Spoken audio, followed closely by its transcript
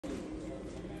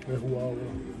he jugado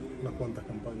unas cuantas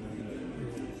campañas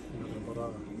en la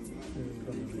temporada en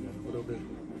Grandes Ligas. Creo que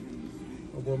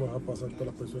no podemos dejar pasar todas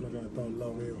las personas que han estado al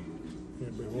lado mío en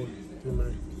el béisbol,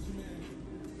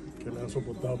 que me han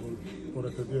soportado por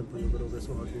este tiempo. Yo creo que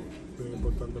eso es algo muy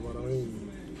importante para mí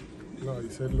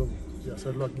y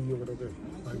hacerlo aquí yo creo que es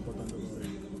más importante todavía.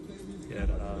 Yeah,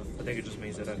 I think it just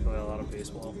means that I play a lot of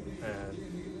baseball,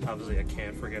 and obviously I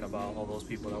can't forget about all those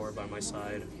people that were by my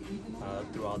side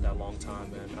throughout that long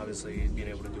time, and obviously being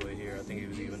able to do it here, I think it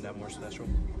was even that more special.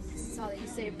 Saw that you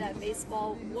saved that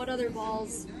baseball. What other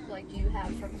balls do you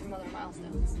have from other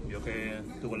milestones? Yo que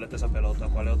tú guardaste esa pelota,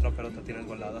 ¿cuáles otras pelotas tienes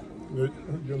guardadas?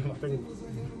 Yo no la tengo.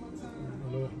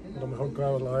 A lo mejor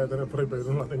Carl la debe tener por ahí, pero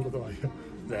yo no la tengo todavía.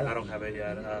 I don't have it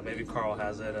yet. Maybe Carl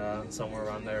has it somewhere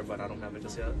around there, but I don't have it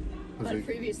just yet. But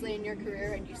previously in your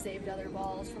career, had you saved other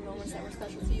balls from moments that were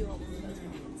special to you? What were those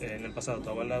moments? En el pasado, ¿tú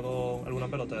has guardado alguna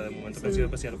pelota de momento que ha sido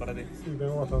especial para ti? Sí,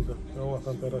 tengo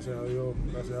bastante, gracias a Dios,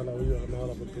 gracias a la vida, me ha dado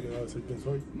la oportunidad de ser quien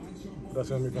soy.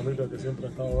 Gracias a mi familia que siempre ha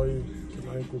estado ahí, que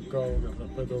me ha inculcado que el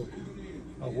respeto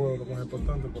al juego es lo más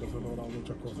importante, por eso he logrado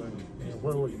muchas cosas en el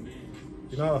juego.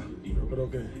 Y nada, yo creo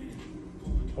que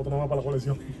otro más para la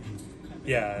colección.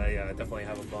 Yeah, I definitely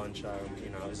have a bunch.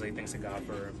 Obviously, thanks to God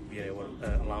for being able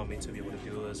to allow me to be able to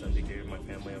do this, and to give my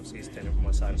family, obviously, standing for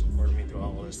my side and supporting me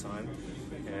throughout all this time.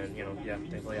 And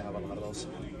thankfully, I have a lot of those.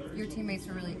 Your teammates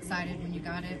were really excited when you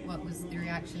got it. What was the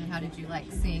reaction, and how did you like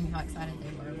seeing how excited they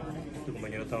were about it? Tus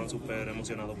compañeros estaban súper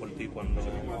emocionados por ti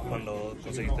cuando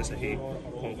conseguiste ese hit.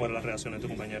 ¿Cómo fueron las reacciones de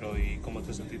tus compañeros y cómo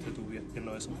te sentiste tú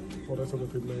viendo eso? Por eso que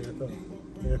firmé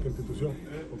en esta institución,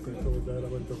 porque esto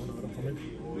verdaderamente es una gran familia.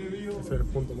 Ese es el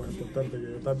punto más importante,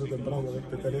 que tarde o temprano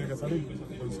que tenía que salir,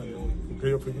 hoy salió, porque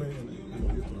yo firmé en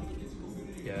los Houston.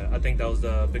 Yeah, I think that was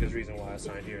the biggest reason why I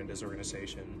signed here in this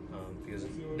organization, because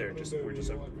we're just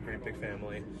a very big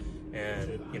family,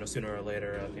 and sooner or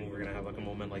later I think we're gonna have a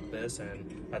moment like this, and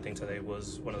I think today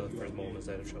was one of the first moments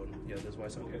that have shown. Yeah, that's why I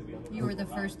signed here. You were the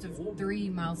first of 3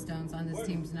 milestones on this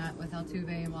team's night with Altuve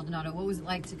and Maldonado. What was it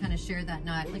like to kind of share that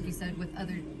night, like you said, with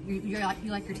other? You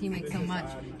like your teammates so much,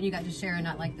 and you got to share a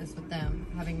night like this with them,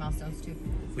 having milestones too.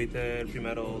 Fuiste el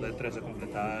primero de 3 a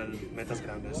completar metas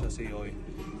grandes así hoy.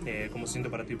 ¿Cómo se siente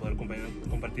para ti poder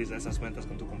compartir esas metas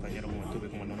con tu compañero como Altuve y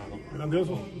como Maldonado?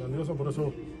 Grandioso, por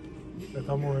eso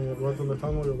estamos en el lugar donde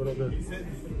estamos. Yo creo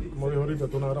que, como dijo ahorita,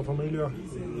 es una gran familia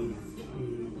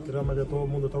y créanme que todo el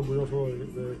mundo está orgulloso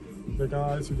de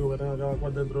cada éxito que tenga cada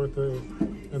cual dentro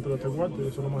de este cuarto, y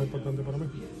eso es lo más importante para mí.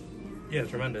 Yeah,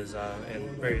 tremendous,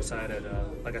 and very excited.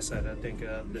 Like I said, I think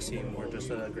this team, we're just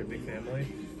a great big family,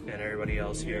 and everybody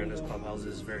else here in this clubhouse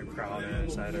is very proud and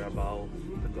excited about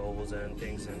the goals and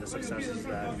things and the successes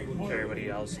that everybody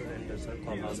else in this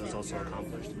clubhouse has also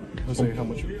accomplished. Jose, how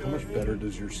much better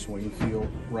does your swing feel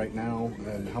right now,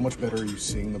 and how much better are you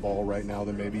seeing the ball right now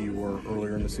than maybe you were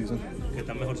earlier in the season? ¿Qué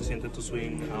tan mejor se siente tu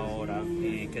swing ahora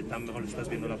y qué tan mejor estás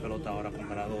viendo la pelota ahora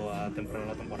comparado a temprano en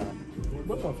la temporada?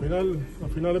 Bueno, al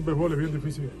final el béisbol es bien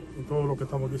difícil, y todos los que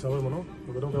estamos aquí sabemos, ¿no?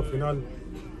 Yo creo que al final,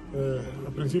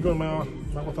 al principio me ha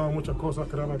costado muchas cosas,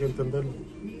 créanme que entender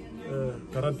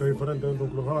carácter diferente dentro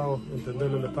de un clubhouse,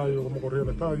 entender el estadio, cómo corría el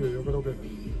estadio. Yo creo que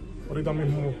ahorita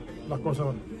mismo las cosas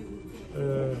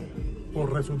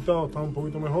por resultados están un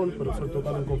poquito mejor, pero soy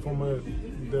totalmente conforme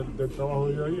del trabajo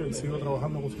de día y sigo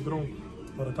trabajando con Citrón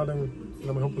para estar en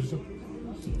la mejor posición.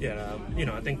 Yeah,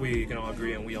 I think we can all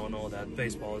agree, and we all know that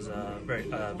baseball is a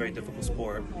very difficult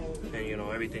sport, and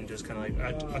everything just kind of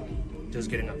like just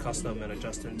getting accustomed and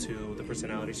adjusting to the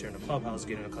personalities here in the clubhouse,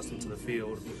 getting accustomed to the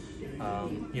field.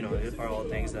 Are all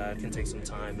things that can take some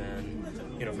time,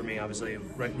 and for me, obviously,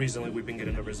 recently we've been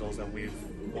getting the results that we've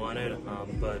wanted,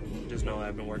 but just know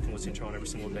I've been working with Cintron every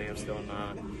single day. I'm still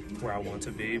not where I want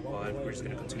to be, but we're just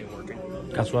going to continue working.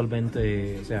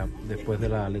 Casualmente, o sea, después de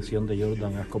la lesión de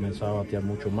Jordan has comenzado a batear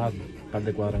mucho más, un par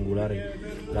de cuadrangulares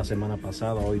la semana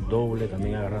pasada, hoy doble,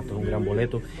 también agarraste un gran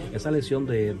boleto. ¿Esa lesión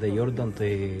de Jordan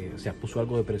puso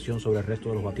algo de presión sobre el resto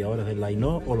de los bateadores del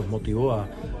line-up o los motivó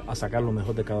a sacar lo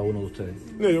mejor de cada uno de ustedes?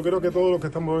 Yo creo que todos los que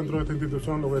estamos dentro de esta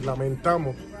institución lo que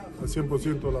lamentamos al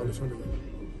 100% la lesión de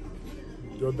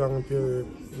Jordan, que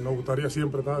nos gustaría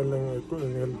siempre estar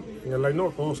en el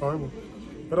line-up, todos sabemos,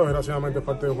 pero desgraciadamente es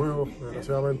parte del juego,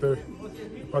 desgraciadamente es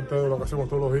parte de lo que hacemos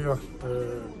todos los días,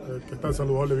 que estar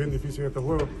saludable es bien difícil en este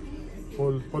juego.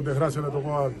 Por desgracia le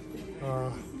tocó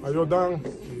a Jordan,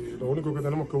 y lo único que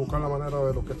tenemos que buscar la manera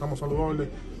de los que estamos saludables,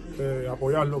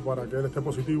 apoyarlo para que él esté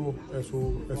positivo en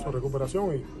su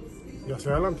recuperación y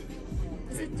hacia adelante.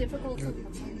 Is it difficult to...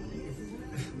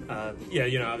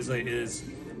 Obviously it is.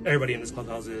 Everybody in this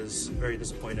clubhouse is very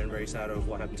disappointed and very sad of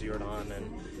what happened to Jordan,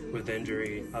 and with the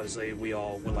injury, obviously we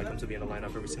all would like him to be in the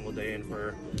lineup every single day and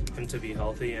for him to be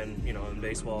healthy. And you know, in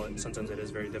baseball, sometimes it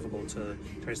is very difficult to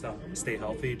try to stay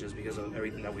healthy just because of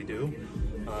everything that we do.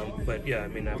 But yeah, I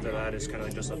mean, after that, it's kind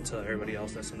of just up to everybody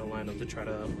else that's in the lineup to try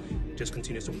to just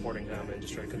continue supporting him and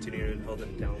just try to continue to hold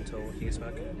him down until he gets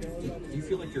back. Do you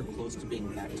feel like you're close to being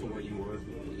back to where you were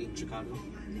in Chicago?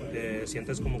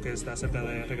 ¿Sientes como que estás cerca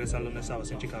de regresar donde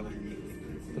estabas en Chicago?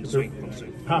 Con tu swing, con tu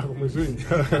swing. Con mi swing.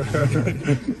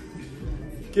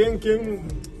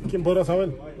 ¿Quién podrá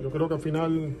saber? Yo creo que al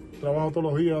final trabajo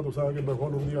todos los días, tú sabes que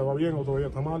mejor un día va bien, otro día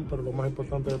está mal, pero lo más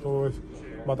importante de todo es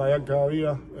batallar cada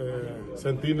día,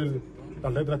 sentir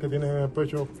las letras que tienes en el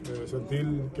pecho, sentir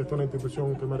que esto es una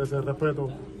institución que merece el respeto,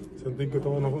 sentir que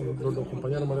todos los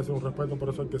compañeros merecen un respeto, por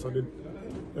eso hay que salir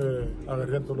a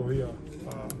guerrear todos los días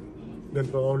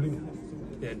dentro de dos líneas.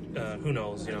 Yeah, who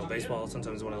knows? You know, baseball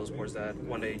sometimes is one of those sports that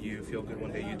one day you feel good,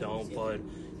 one day you don't. But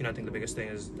you know, I think the biggest thing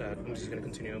is that I'm just going to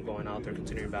continue going out there,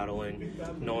 continue battling,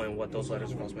 knowing what those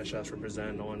letters across my chest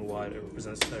represent, knowing what it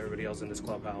represents to everybody else in this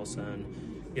clubhouse, and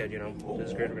yeah, you know,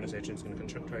 this great organization is going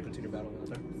to try to continue battling out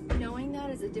there. Knowing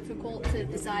that, is it difficult to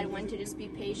decide when to just be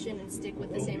patient and stick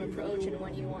with the same approach and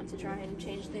when you want to try and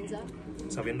change things up?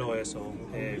 Sabiendo eso,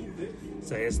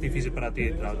 es difícil para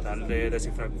ti tratar de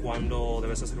descifrar cuándo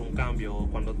debes hacer un cambio o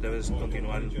cuándo debes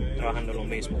continuar trabajando lo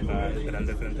mismo para esperar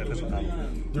diferentes resultados.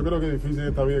 Yo creo que es difícil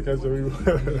esta vida que se vive,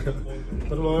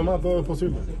 pero lo demás todo es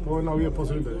posible, todo en la vida es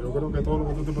posible. Yo creo que todo lo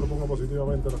que tú te propongas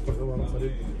positivamente, las cosas van a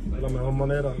salir de la mejor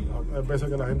manera. Hay veces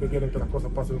que la gente quiere que las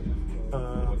cosas pasen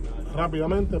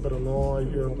rápidamente, pero no hay,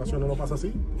 en ocasiones no pasa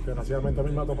así. Desgraciadamente a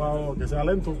mí me ha tocado que sea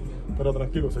lento, pero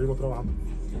tranquilo, seguimos trabajando.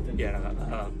 Yeah,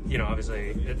 you know,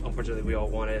 obviously, unfortunately, we all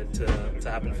want it to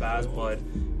happen fast, but,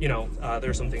 you know, there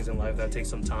are some things in life that take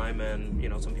some time, and, you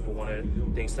know, some people wanted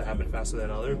things to happen faster than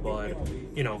others, but,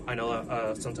 you know, I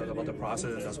know sometimes about the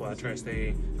process, and that's why I try to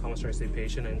stay calm, try to stay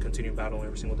patient, and continue battling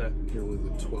every single day. You're only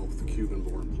the 12th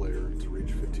Cuban-born player to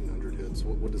reach 1,500 hits.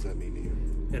 What does that mean to you?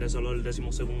 Eres solo el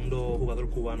 12º jugador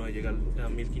cubano a llegar a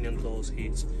 1,500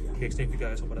 hits. ¿Qué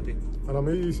significa eso para ti? Para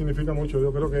mí significa mucho.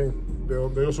 Yo creo que de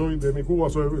donde yo soy, de mi Cuba,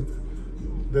 soy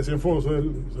de Cienfuegos,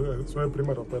 soy el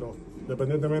primero. Pero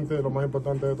independientemente, lo más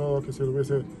importante de todo es que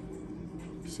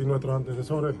si nuestros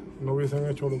antecesores no hubiesen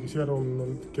hecho lo que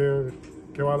hicieron,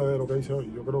 ¿qué vale de lo que hice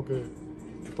hoy? Yo creo que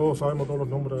todos sabemos todos los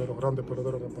nombres de los grandes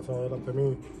peloteros que han pasado delante de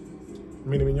mí.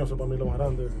 Mini Miñoso para mí lo más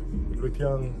grande, Luis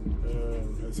Tian,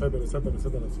 etcétera, etcétera,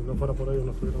 etcétera. Si no fuera por ellos,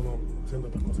 no estuviéramos haciendo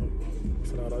estas cosas.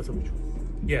 Se le agradece mucho.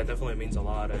 Yeah, it definitely means a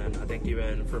lot, and I think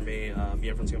even for me,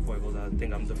 being from Cienfuegos, I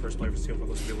think I'm the first player from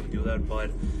Cienfuegos to be able to do that.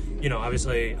 But, you know,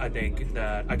 obviously, I think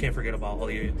that I can't forget about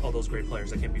all those great players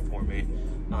that came before me.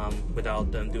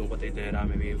 Without them doing what they did, I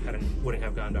maybe wouldn't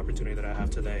have gotten the opportunity that I have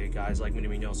today. Guys like Mini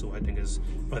Miñoso, who I think is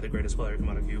probably the greatest player to come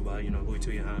out of Cuba, you know, Louis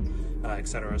Tuyahan,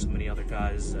 etc., so many other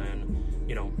guys, and,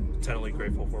 you know, eternally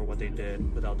grateful for what they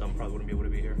did. Without them, probably wouldn't be able to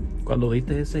be here. Cuando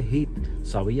diste ese hit,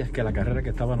 ¿sabías que la carrera que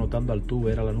estaba anotando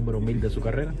Altuve era la número 1000 de su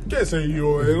carrera? ¿Qué sé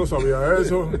yo? No sabía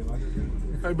eso.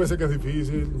 Hay veces que es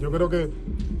difícil. Yo creo que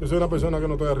yo soy una persona que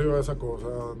no estoy arriba de esas cosas,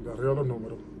 de arriba de los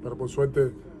números. Pero por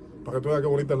suerte, para que tú veas qué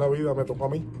bonita es la vida, me tocó a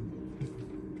mí.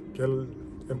 Que él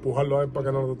empujarlo a él para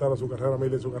que no notara su carrera, a mí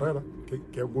de su carrera.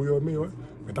 Qué orgullo es mío, ¿eh?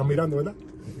 Me están mirando, ¿verdad?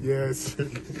 Yes.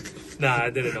 Nah,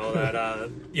 I didn't know that.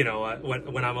 You know,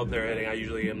 when I'm up there hitting, I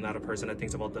usually am not a person that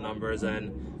thinks about the numbers.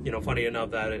 And, you know, funny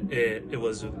enough that it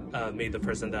was me, the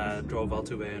person that drove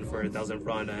Altuve in for a 1,000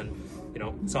 run. And, you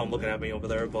know, saw him looking at me over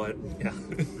there. But, yeah.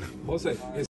 Jose,